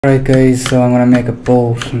Right guys, so I'm gonna make a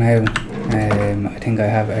boat now. I think I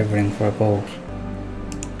have everything for a boat.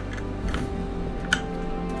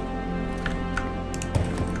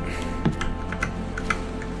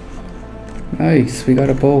 Nice, we got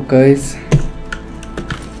a boat guys.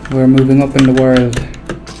 We're moving up in the world.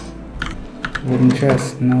 Wooden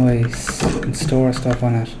chest, nice. You can store stuff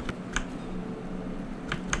on it.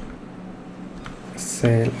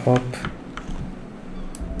 Sail up.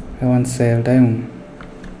 I want sail down.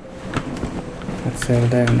 Let's sail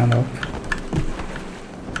down, not up.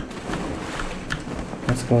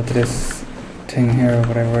 Let's go to this thing here, or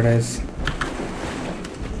whatever it is.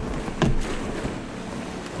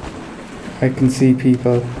 I can see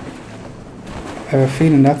people. I have a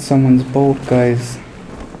feeling that's someone's boat, guys.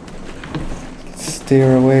 Let's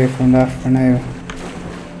steer away from that for now.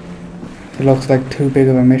 It looks like too big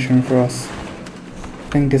of a mission for us. I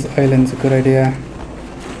think this island's a good idea.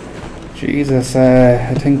 Jesus,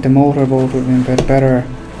 I think the motorboat would be a bit better.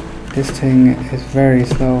 This thing is very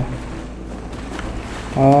slow.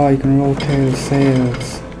 Oh, you can rotate the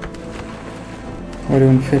sails. We're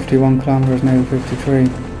doing 51 kilometers now,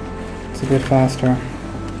 53. It's a bit faster.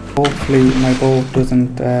 Hopefully my boat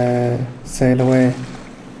doesn't sail away.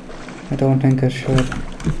 I don't think it should.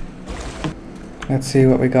 Let's see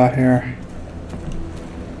what we got here.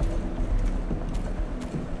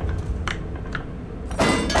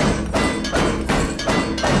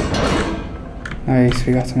 Nice,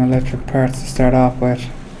 we got some electric parts to start off with.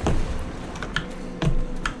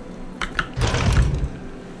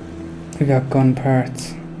 We got gun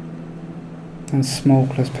parts and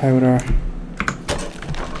smokeless powder.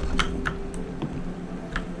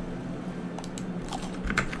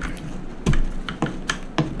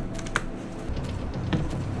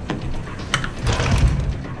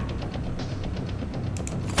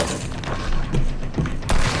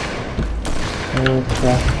 Oh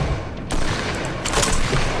crap.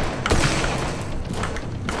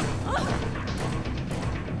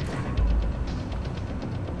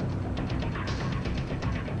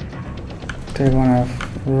 They want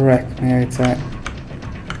to wreck me outside.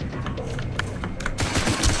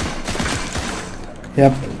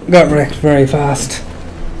 Yep, got wrecked very fast.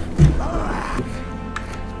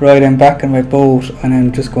 Right, I'm back in my boat and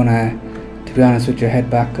I'm just gonna, to be honest with you,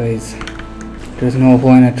 head back guys. There's no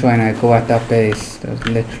point in trying to go at that base. There's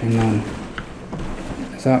literally none.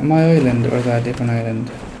 Is that my island or is that a different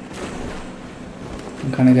island?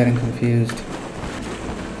 I'm kind of getting confused.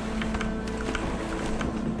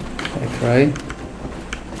 Right?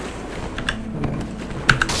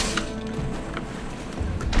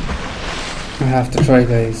 I have to try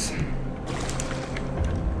guys.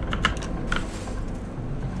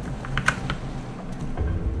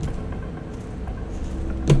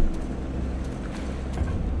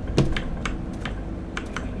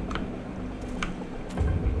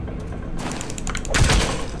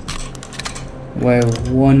 Wow,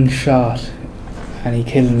 one shot and he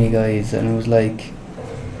killed me guys, and it was like,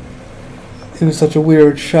 it was such a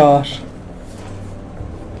weird shot.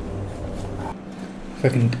 If I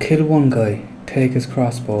can kill one guy, take his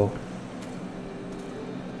crossbow,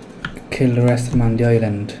 kill the rest of them on the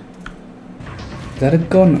island. Is that a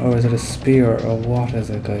gun or is it a spear or what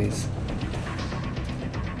is it guys?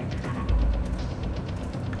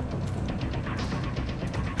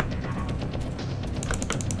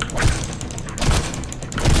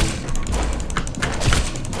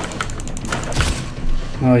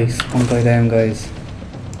 Nice, one guy down guys.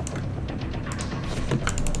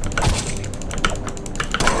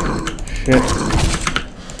 Shit.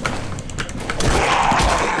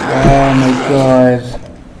 Oh my god.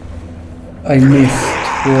 I missed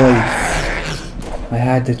twice. I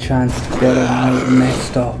had the chance to get it and I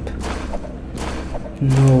messed up.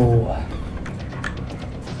 No.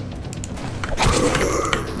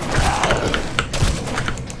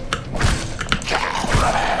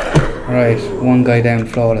 Right, one guy down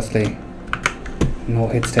flawlessly. No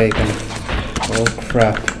hits taken. Oh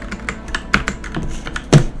crap.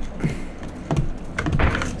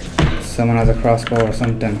 Someone has a crossbow or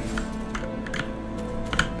something.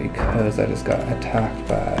 Because I just got attacked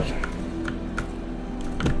bad.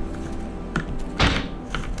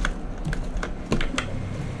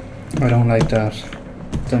 I don't like that.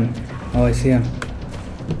 Done. Oh, I see him.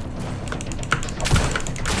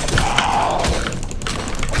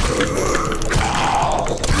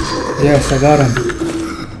 Yes, I got him.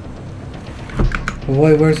 But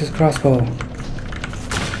why, where's his crossbow?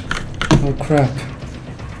 Oh crap.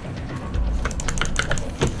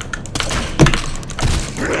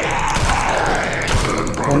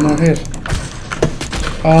 One more hit.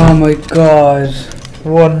 Oh my god.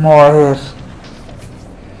 One more hit.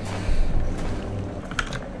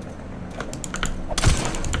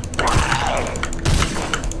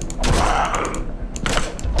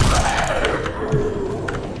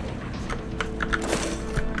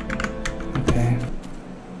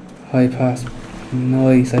 High pass.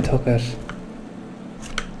 Nice, I took it.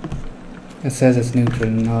 It says it's neutral.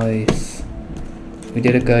 Nice. We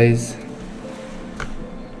did it, guys.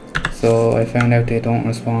 So I found out they don't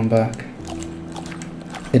respawn back.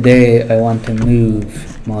 Today I want to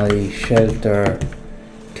move my shelter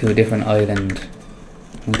to a different island.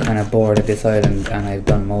 I'm kind of bored at this island and I've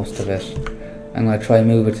done most of it. I'm going to try and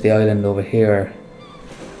move it to the island over here.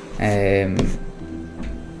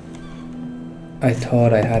 I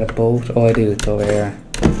thought I had a boat. Oh, I do, it's over here.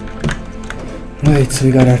 Right, so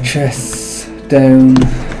we got our chests down.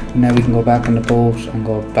 Now we can go back on the boat and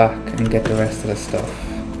go back and get the rest of the stuff.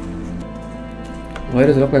 Why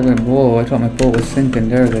does it look like my... Whoa, I thought my boat was sinking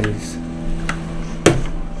there, guys.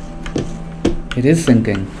 It is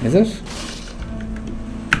sinking, is it?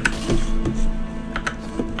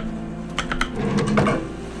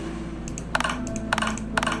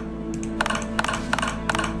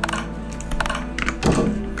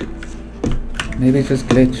 Maybe it's just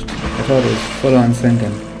glitched. I thought it was full on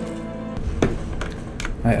sinking.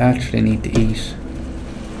 I actually need to eat.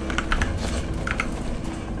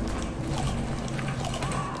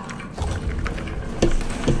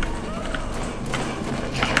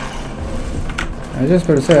 I was just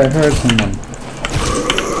about to say I heard someone.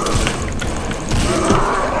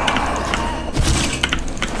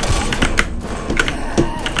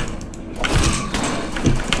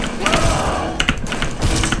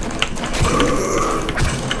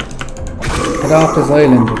 Get off this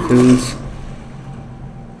island, you fools.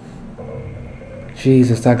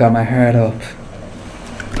 Jesus, that got my heart up.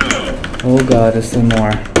 Oh god, there's some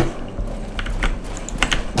more.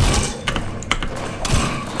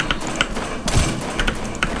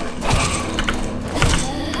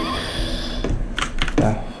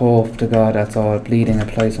 I hope to god that's all. Bleeding,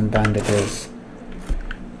 apply some bandages.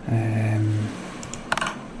 I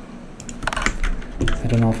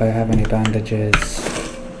don't know if I have any bandages.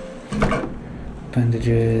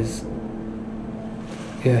 Bandages.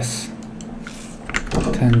 Yes.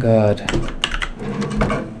 Thank god.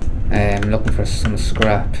 I'm looking for some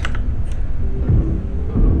scrap.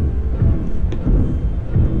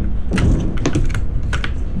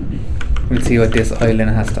 We'll see what this island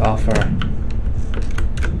has to offer.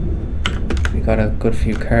 We got a good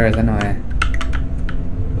few cars anyway.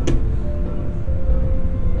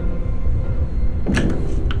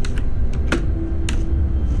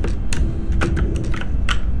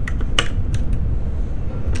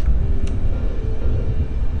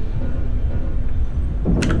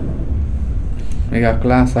 We got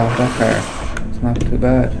glass off that car. It's not too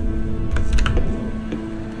bad.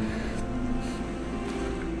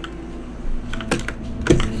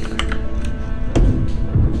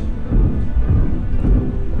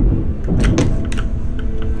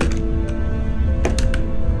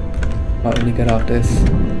 What will we get off this?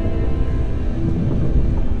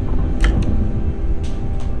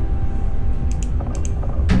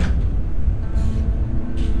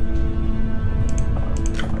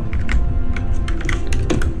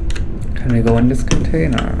 Can we go in this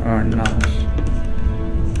container or not?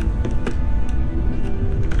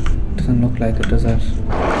 Doesn't look like it, does it?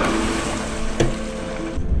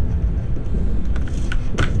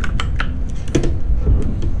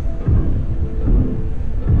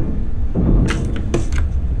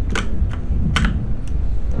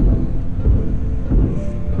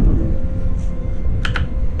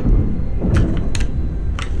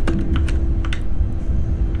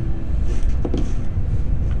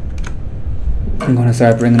 I'm gonna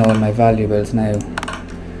start bringing all my valuables now.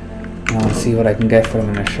 I'll see what I can get for them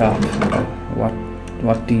in a shop.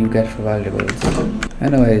 What do you get for valuables?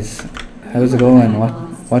 Anyways, how's it going?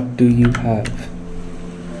 What do you have?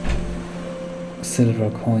 Silver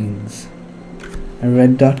coins. A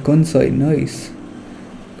red dot gun sight, nice.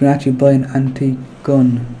 You can actually buy an antique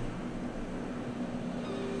gun.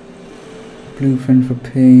 Blueprint for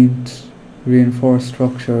paint. Reinforced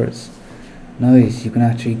structures. Nice, you can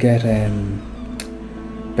actually get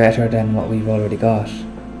better than what we've already got.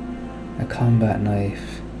 A combat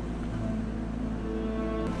knife.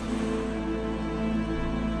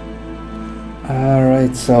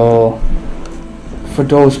 Alright, so for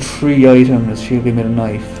those 3 items she'll give me the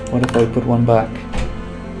knife. What if I put one back?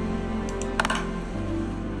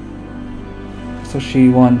 So she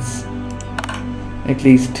wants at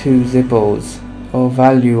least 2 Zippos. Oh,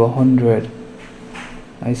 value 100.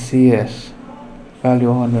 I see it.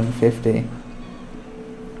 Value 150.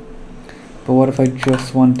 But what if I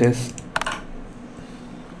just want this?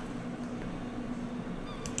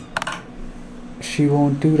 She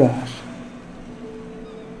won't do that.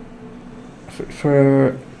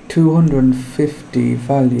 For 250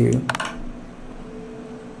 value.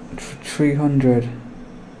 300.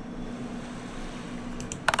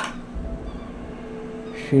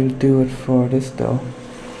 She'll do it for this though.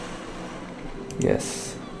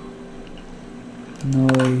 Yes.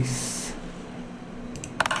 Nice.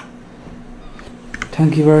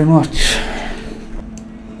 Thank you very much.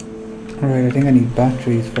 Alright, I think I need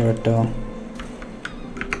batteries for it though.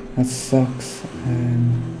 That sucks.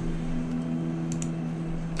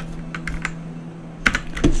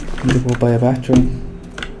 Need to go buy a battery.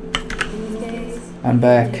 I'm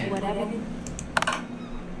back.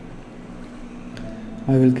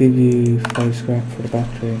 I will give you 5 scrap for the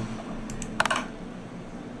battery.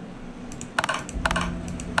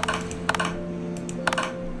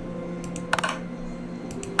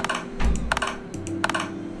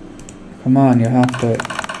 Come on, you have to.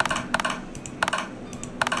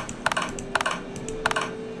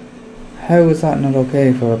 How is that not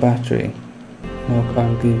okay for a battery? Look,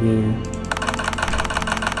 I'll give you.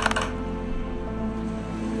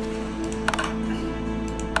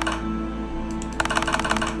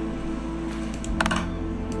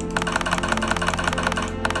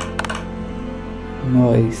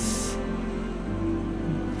 Nice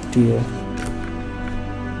deal.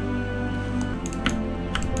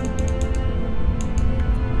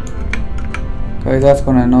 Guys, that's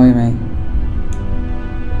gonna annoy me.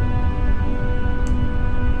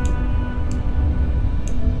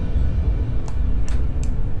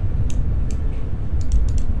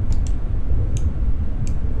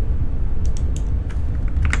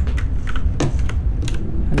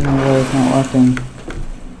 I don't know why it's not working.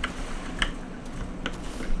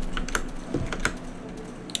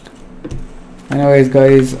 Anyways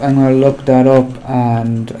guys, I'm gonna look that up,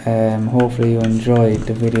 and hopefully you enjoyed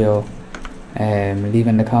the video. Leave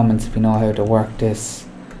in the comments if you know how to work this,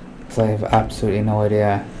 because I have absolutely no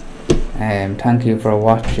idea. Thank you for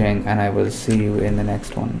watching, and I will see you in the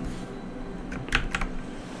next one.